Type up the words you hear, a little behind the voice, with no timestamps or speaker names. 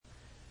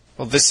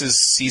Well, this is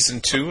Season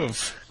 2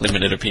 of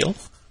Limited Appeal.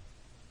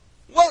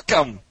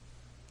 Welcome!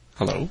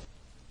 Hello.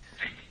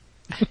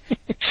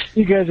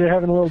 You guys are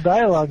having a little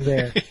dialogue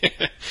there.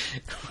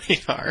 We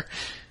are.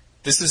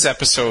 This is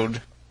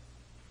episode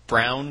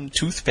Brown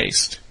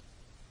Toothpaste.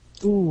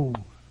 Ooh,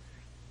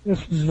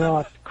 that's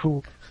not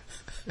cool.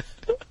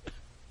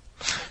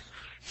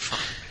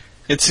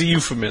 It's a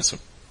euphemism.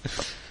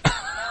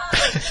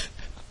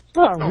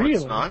 Not No, really.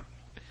 it's not.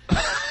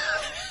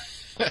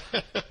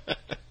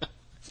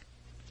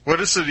 What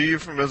is it a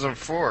euphemism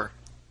for?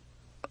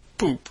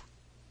 Poop.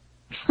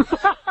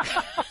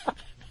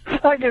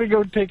 I gotta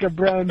go take a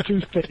brown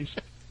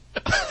toothpaste.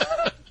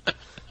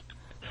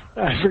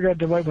 I forgot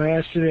to wipe my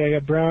ass today. I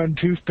got brown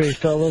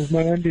toothpaste all over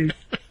my undies.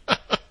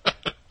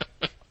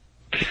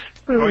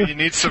 Oh, you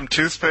need some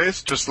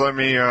toothpaste? Just let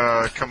me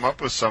come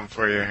up with some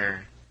for you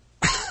here.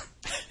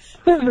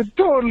 That's a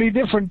totally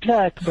different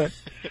tack, but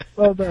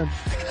well done.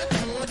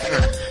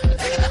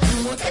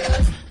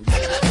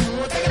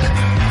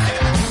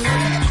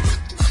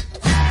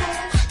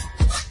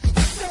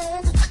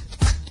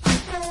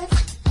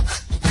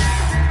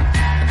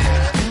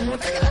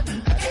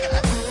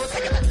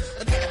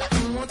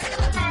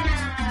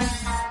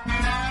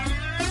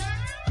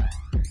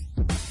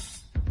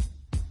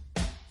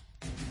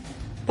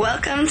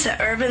 Welcome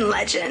to Urban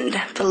Legend,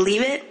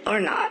 believe it or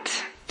not.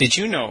 Did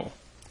you know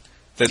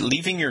that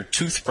leaving your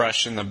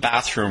toothbrush in the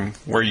bathroom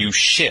where you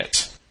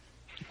shit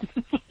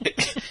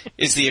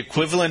is the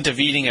equivalent of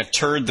eating a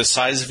turd the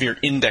size of your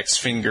index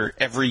finger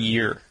every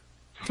year?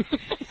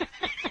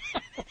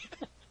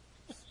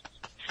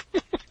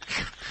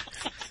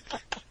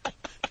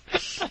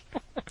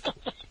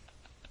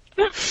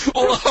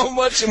 Well, how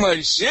much am I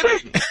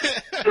shitting?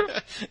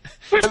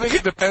 I think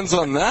it depends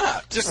on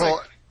that. Just Well,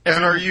 like,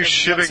 and are you once a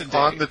shitting day.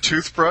 on the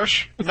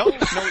toothbrush? No,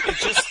 it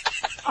just...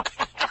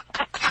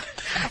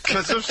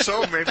 Because if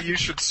so, maybe you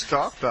should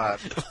stop that.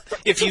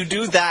 If you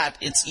do that,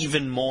 it's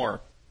even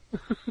more.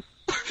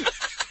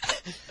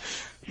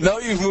 Now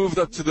you've moved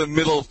up to the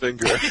middle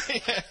finger.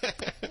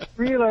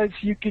 Realize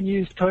you can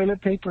use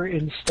toilet paper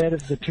instead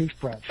of the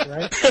toothbrush,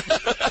 right?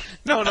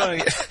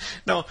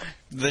 No.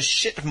 The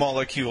shit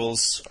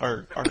molecules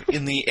are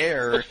in the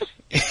air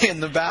in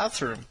the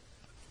bathroom.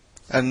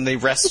 And they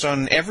rest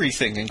on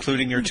everything,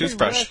 including your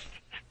toothbrush.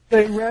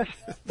 They rest.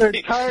 They're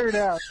tired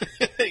out.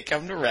 They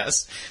come to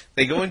rest.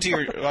 They go onto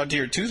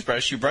your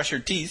toothbrush. You brush your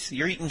teeth.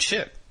 You're eating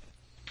shit.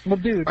 Well,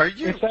 dude, Are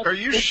you if that-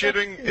 if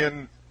shitting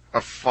in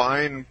a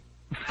fine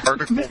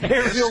particle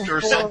Aerial mist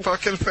or some form.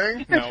 fucking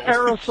thing? No.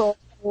 aerosol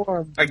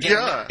form. Again,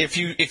 Yeah. if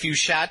you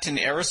shat in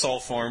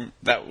aerosol form,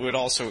 that would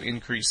also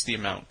increase the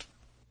amount.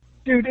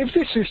 Dude, if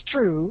this is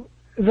true,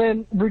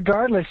 then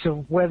regardless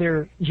of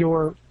whether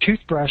your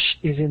toothbrush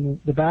is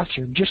in the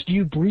bathroom, just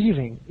you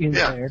breathing in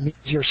Yeah. there means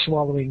you're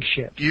swallowing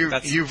shit.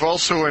 You've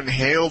also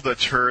inhaled a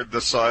turd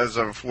the size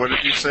of, what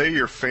did you say,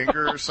 your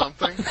finger or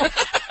something?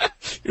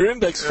 Your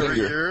index Every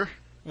finger. year?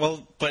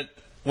 Well, but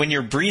when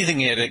you're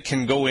breathing it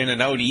can go in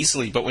and out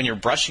easily. But when you're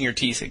brushing your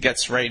teeth, it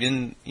gets right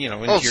in, into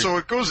Oh, your... so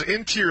it goes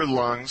into your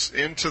lungs,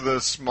 into the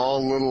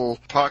small little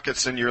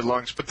pockets in your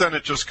lungs, but then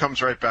it just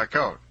comes right back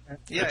out.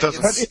 Yeah, It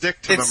doesn't it's-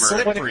 stick to It's them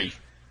or slippery.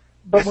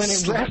 But when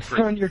It's it rests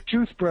slippery. on your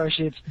toothbrush,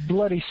 it's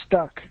bloody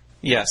stuck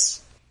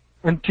Yes.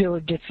 until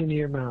it gets into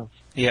your mouth.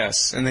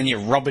 Yes. And then you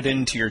rub it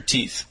into your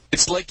teeth.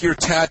 It's like you're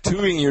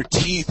tattooing your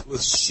teeth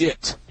with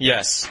shit.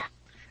 Yes.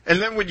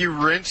 And then when you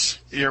rinse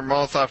your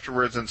mouth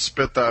afterwards and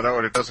spit that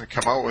out, it doesn't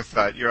come out with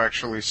that. You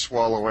actually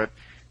swallow it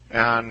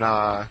and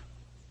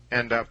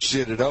end up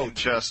Shit it out.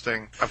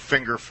 ingesting a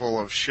fingerful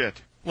of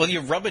shit. Well,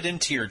 you rub it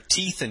into your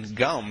teeth and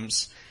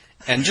gums,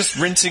 and just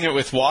rinsing it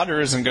with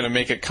water isn't going to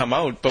make it come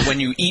out. But when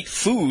you eat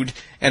food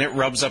and it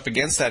rubs up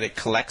against that, it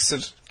collects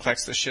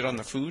the shit on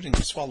the food, and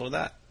you swallow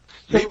that.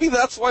 Maybe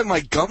that's why my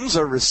gums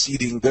are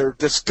receding. They're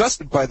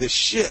disgusted by this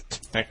shit.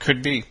 That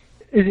could be.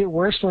 Is it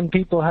worse when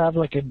people have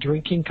like a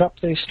drinking cup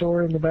they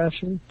store in the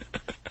bathroom?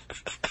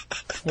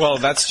 Well,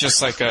 that's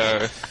just like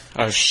a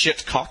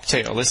shit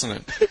cocktail, isn't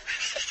it?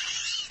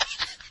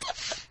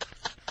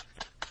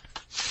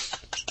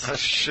 A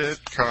shit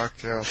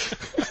cocktail.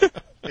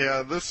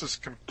 Yeah, this is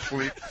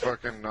complete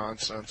fucking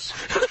nonsense.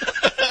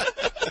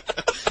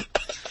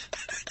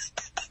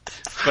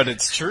 But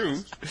it's true.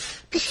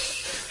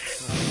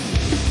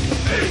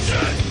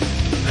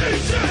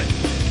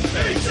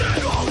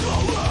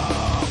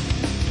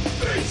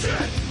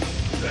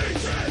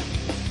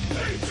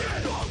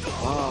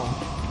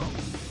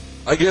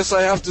 I guess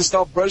I have to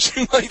stop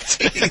brushing my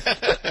teeth.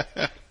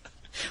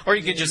 Or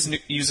you could just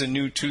use a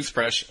new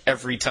toothbrush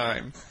every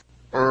time.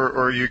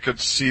 Or you could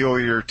seal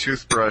your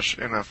toothbrush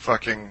in a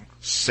fucking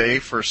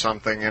safe or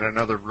something in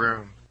another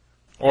room.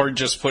 Or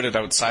just put it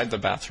outside the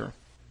bathroom.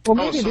 Well,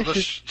 Oh, maybe so this the,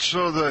 is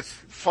so the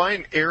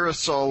fine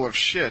aerosol of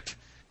shit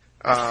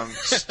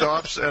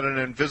stops at an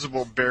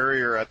invisible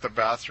barrier at the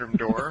bathroom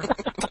door.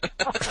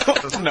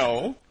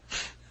 No.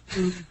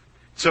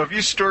 So if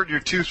you stored your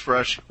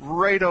toothbrush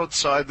right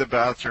outside the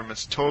bathroom,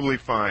 it's totally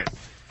fine.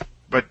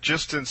 But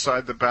just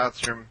inside the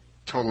bathroom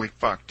totally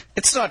fucked.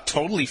 It's not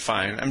totally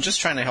fine. I'm just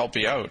trying to help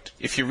you out.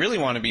 If you really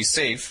want to be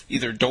safe,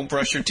 either don't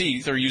brush your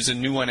teeth or use a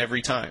new one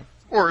every time.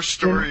 Or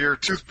store your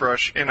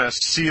toothbrush in a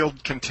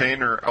sealed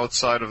container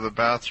outside of the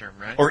bathroom,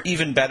 right? Or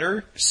even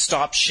better,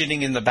 stop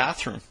shitting in the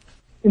bathroom.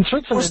 In Or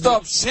Switzerland,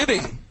 stop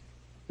sitting.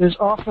 there's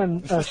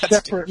often a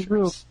separate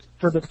room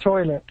for the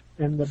toilet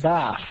and the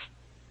bath.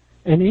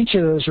 And each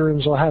of those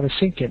rooms will have a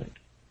sink in it.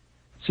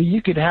 So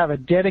you could have a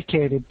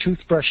dedicated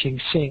toothbrushing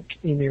sink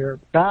in your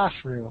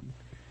bathroom,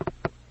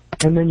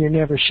 and then you're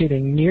never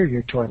shitting near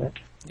your toilet.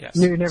 Yes.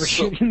 You're never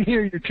shitting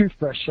near your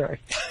toothbrush, sorry.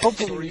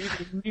 Hopefully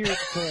you're near the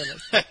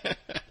toilet.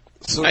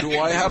 So do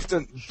I have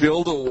to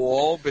build a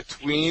wall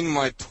between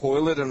my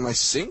toilet and my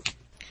sink?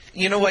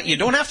 You know what? You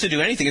don't have to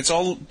do anything.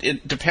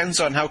 It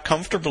depends on how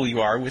comfortable you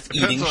are with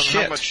eating Depends on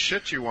shit. how much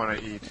shit you want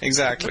to eat.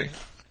 Exactly.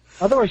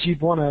 Otherwise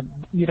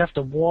you'd have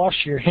to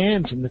wash your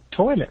hands in the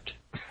toilet.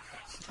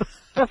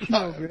 That's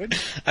no good.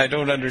 I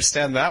don't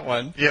understand that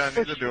one. Yeah,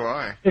 neither do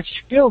I. If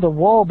you build a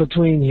wall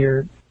between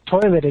your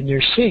toilet and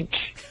your sink,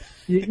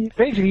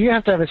 basically you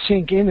have to have a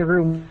sink in the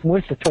room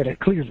with the toilet,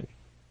 clearly.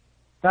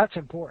 That's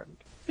important.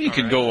 You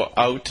could go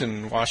out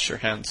and wash your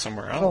hands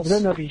somewhere Oh, else.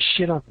 then there'll be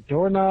shit on the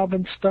doorknob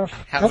and stuff.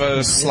 Have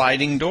a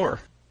sliding door.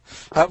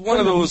 Have one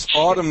of those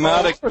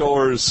automatic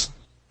doors.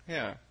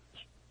 Yeah.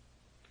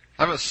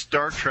 I have a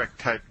Star Trek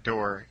type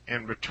door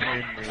in between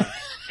me.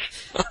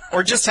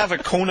 Or just have a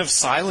cone of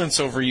silence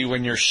over you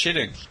when you're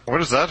shitting. What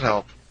does that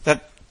help?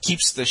 That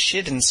keeps the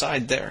shit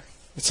inside there.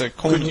 It's a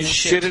cone Could of you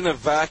shit. shit in a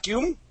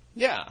vacuum?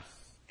 Yeah.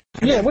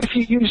 Yeah, what if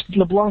you used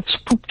LeBlanc's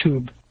poop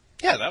tube?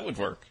 Yeah, that would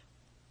work.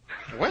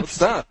 What's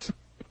that?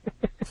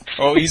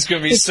 Oh, he's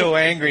going to be so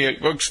angry.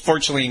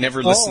 Fortunately, he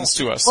never listens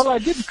to us. Well, we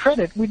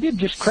did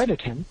just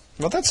credit him.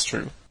 Well, that's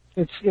true.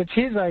 It's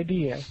his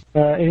idea,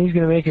 and he's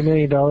going to make $1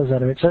 million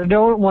out of it. So I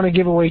don't want to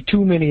give away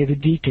too many of the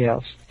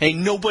details. Hey,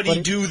 nobody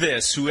do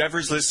this.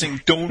 Whoever's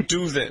listening, don't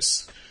do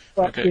this.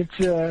 But Okay.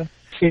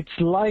 it's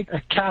like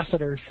a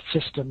catheter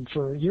system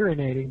for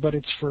urinating, but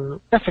it's for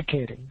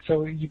defecating.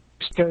 So you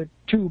stick a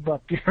tube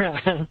up your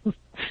ass,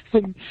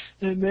 and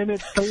then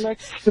it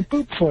collects the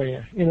poop for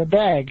you in a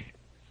bag.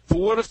 But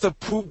what if the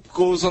poop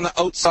goes on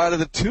the outside of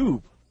the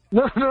tube?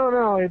 No,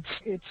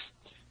 it's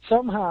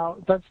somehow,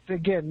 these are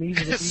the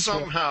details.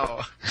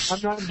 Somehow.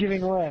 I'm not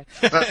giving away.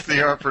 That's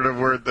the operative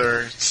word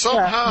there.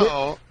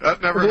 Somehow.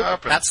 That never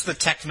happened. That's the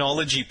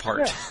technology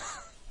part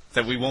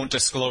that we won't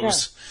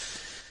disclose.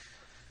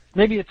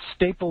 Maybe it's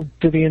stapled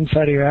to the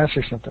inside of your ass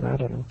or something, I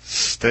don't know.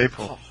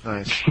 Staple.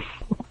 Nice.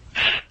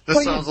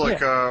 This sounds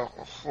like a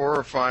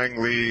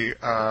horrifyingly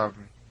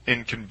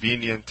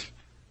inconvenient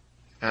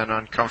and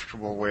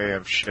uncomfortable way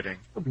of shitting.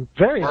 It'd be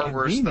very Far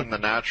worse convenient. than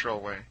the natural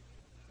way.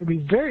 It'd be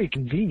very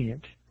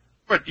convenient.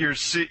 But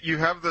you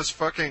have this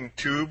fucking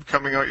tube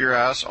coming out your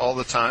ass all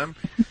the time.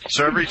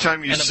 So every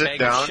time you And a sit bag of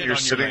down, shit you're on your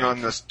sitting leg.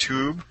 on this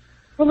tube.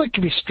 Well, it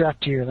could be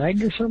strapped to your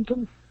leg or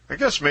something. I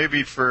guess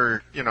maybe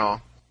for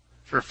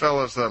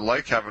fellas that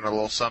like having a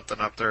little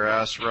something up their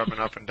ass rubbing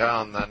up and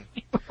down, then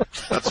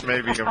that's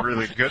maybe a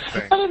really good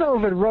thing. I don't know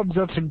if it rubs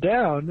up and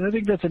down. I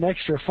think that's an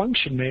extra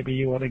function maybe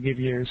you want to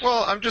give yours.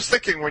 Well, I'm just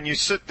thinking when you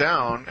sit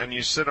down and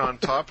you sit on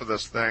top of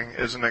this thing,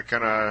 isn't it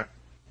going to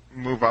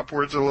move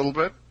upwards a little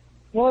bit?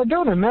 Well, I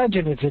don't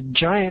imagine it's a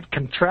giant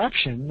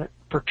contraption that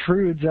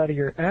protrudes out of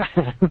your ass.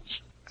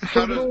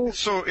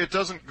 So it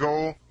doesn't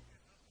go...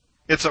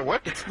 It's a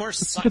what? It more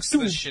sucks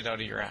the shit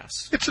out of your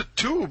ass. It's a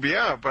tube,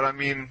 yeah, but I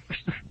mean,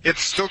 it's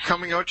still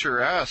coming out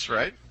your ass,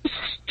 right?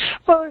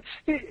 Well,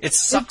 It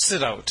sucks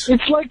it out.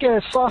 it's like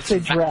a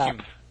sausage Vacuum. wrap.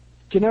 Do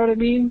you know what I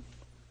mean?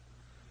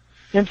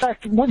 In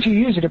fact, once you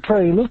use it, it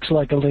probably looks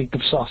like a link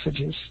of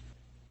sausages.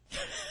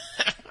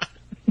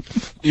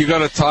 You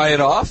gotta tie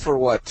it off or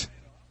what?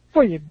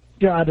 Well, I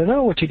don't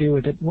know what you do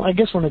with it. Well, I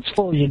guess when it's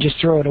full, you just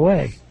throw it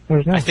away. I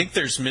don't know. I think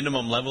there's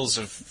minimum levels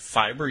of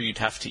fiber you'd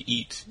have to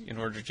eat in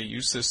order to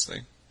use this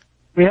thing.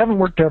 We haven't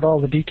worked out all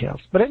the details.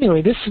 But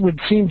anyway, this would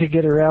seem to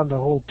get around the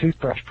whole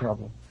toothbrush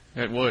problem.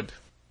 It would.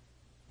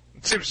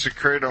 It seems to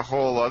create a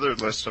whole other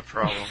list of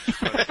problems.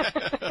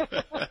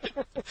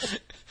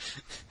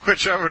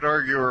 Which I would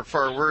argue are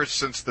far worse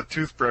since the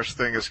toothbrush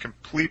thing is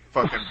complete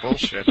fucking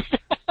bullshit.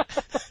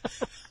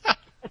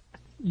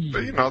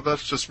 But,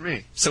 that's just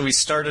me. So we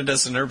started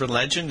as an urban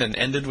legend and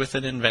ended with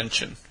an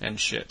invention and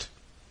shit.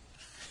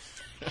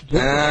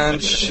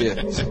 And shit.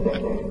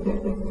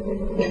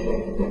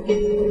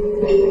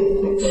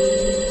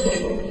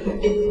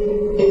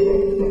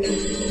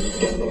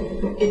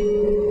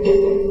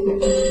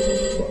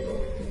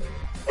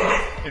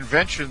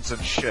 Inventions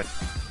and shit.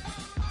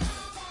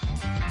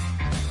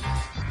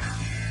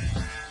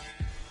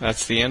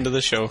 That's the end of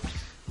the show.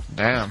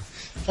 Damn.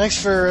 Thanks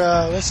for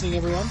listening,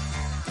 everyone.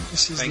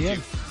 This is Thank the you.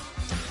 end.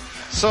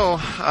 So,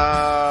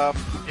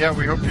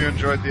 we hope you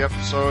enjoyed the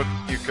episode.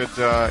 You could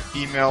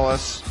email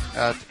us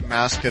at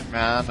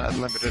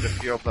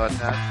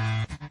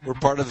maskedman@limitedappeal.net. We're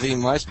part of the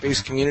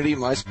MySpace community,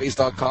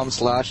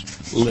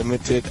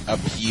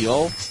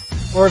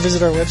 myspace.com/limitedappeal. Or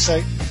visit our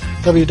website,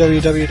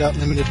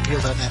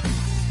 www.limitedappeal.net.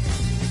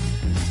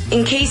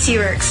 In case you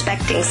were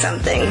expecting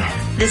something,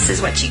 this is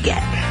what you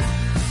get.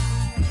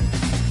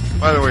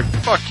 By the way,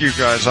 fuck you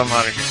guys. I'm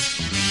out of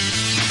here.